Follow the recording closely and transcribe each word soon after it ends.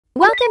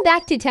Welcome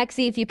back to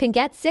Techzi. If you can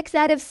get 6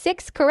 out of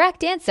 6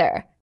 correct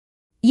answer,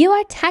 you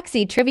are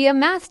Techzi Trivia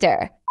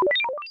Master.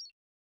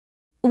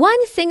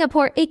 One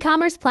Singapore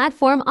e-commerce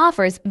platform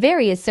offers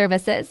various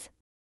services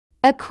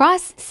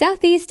across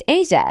Southeast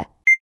Asia.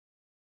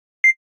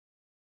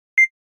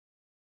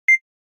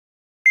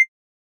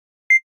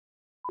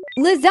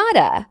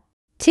 Lazada.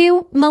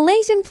 2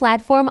 Malaysian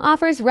platform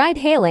offers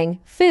ride-hailing,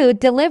 food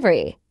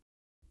delivery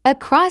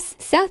across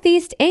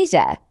Southeast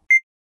Asia.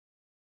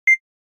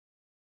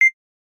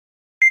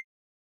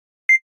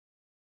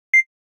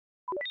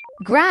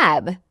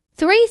 Grab.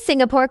 3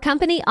 Singapore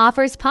company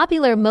offers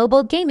popular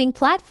mobile gaming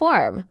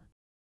platform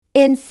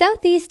in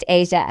Southeast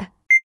Asia.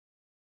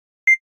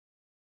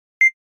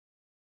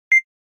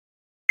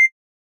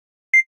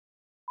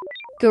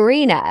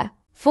 Garena.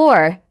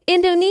 4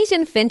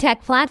 Indonesian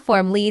fintech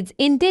platform leads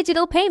in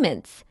digital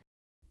payments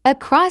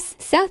across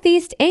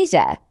Southeast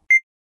Asia.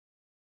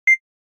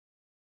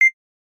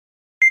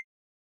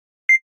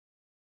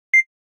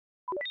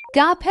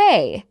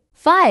 GoPay.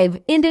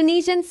 5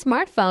 Indonesian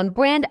smartphone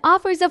brand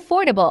offers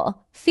affordable,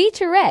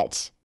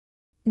 feature-rich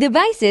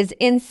devices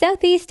in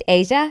Southeast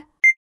Asia.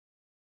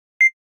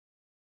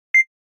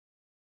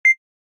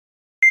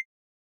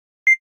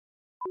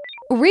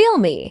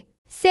 Realme.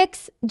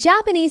 6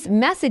 Japanese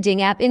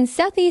messaging app in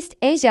Southeast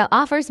Asia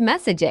offers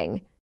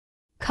messaging,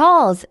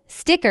 calls,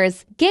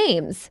 stickers,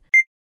 games.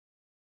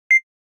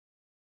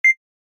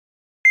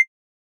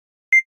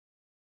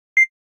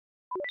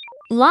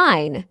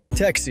 Line.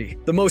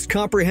 Techzi, the most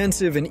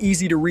comprehensive and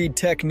easy-to-read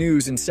tech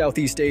news in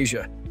Southeast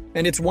Asia,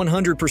 and it's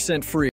 100% free.